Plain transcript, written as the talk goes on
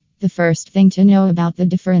The first thing to know about the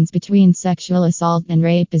difference between sexual assault and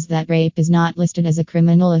rape is that rape is not listed as a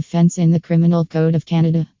criminal offense in the Criminal Code of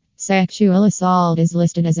Canada. Sexual assault is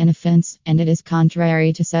listed as an offense, and it is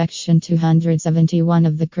contrary to Section 271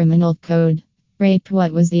 of the Criminal Code. Rape.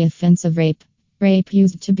 What was the offense of rape? Rape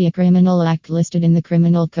used to be a criminal act listed in the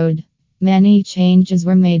Criminal Code. Many changes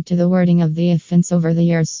were made to the wording of the offense over the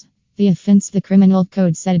years. The offense. The Criminal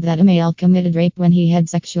Code said that a male committed rape when he had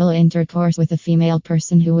sexual intercourse with a female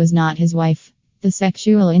person who was not his wife. The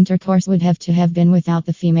sexual intercourse would have to have been without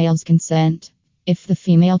the female's consent. If the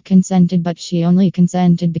female consented but she only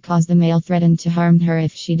consented because the male threatened to harm her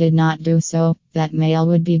if she did not do so, that male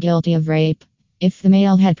would be guilty of rape. If the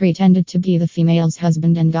male had pretended to be the female's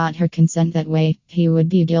husband and got her consent that way, he would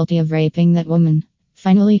be guilty of raping that woman.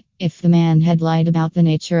 Finally, if the man had lied about the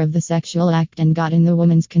nature of the sexual act and gotten the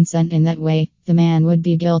woman's consent in that way, the man would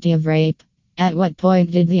be guilty of rape. At what point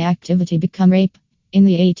did the activity become rape? In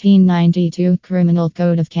the 1892 Criminal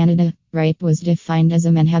Code of Canada, rape was defined as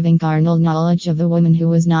a man having carnal knowledge of a woman who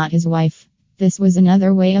was not his wife. This was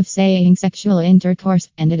another way of saying sexual intercourse,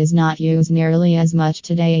 and it is not used nearly as much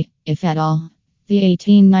today, if at all. The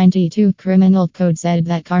 1892 Criminal Code said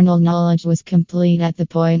that carnal knowledge was complete at the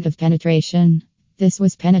point of penetration. This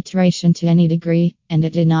was penetration to any degree, and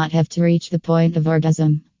it did not have to reach the point of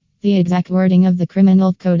orgasm. The exact wording of the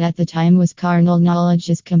Criminal Code at the time was carnal knowledge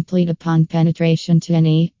is complete upon penetration to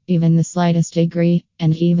any, even the slightest degree,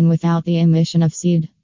 and even without the emission of seed.